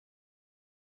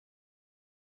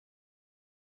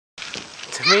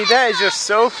mean, that is just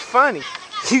so funny.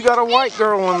 You got a white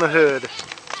girl in the hood.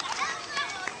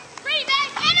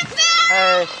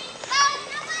 Hey.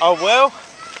 Oh, well,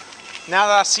 now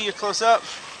that I see her close up,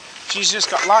 she's just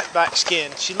got light black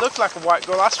skin. She looked like a white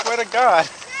girl, I swear to God.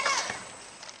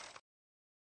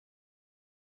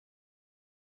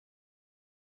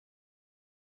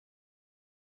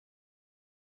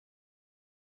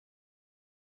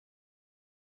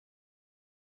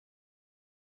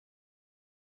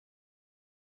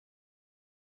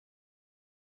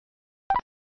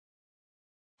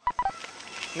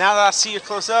 Now that I see her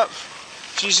close up,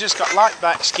 she's just got light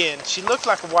black skin. She looked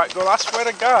like a white girl, I swear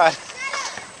to God.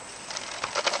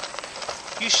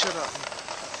 You shut up.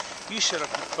 You shut up,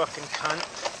 you fucking cunt.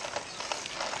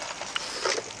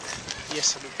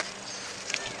 Yes, I do.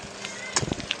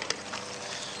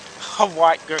 A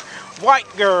white girl.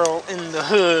 White girl in the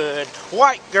hood.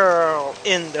 White girl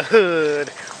in the hood.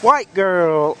 White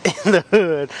girl in the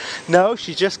hood. No,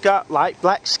 she just got light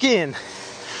black skin.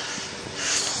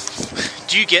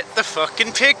 Do you get the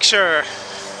fucking picture?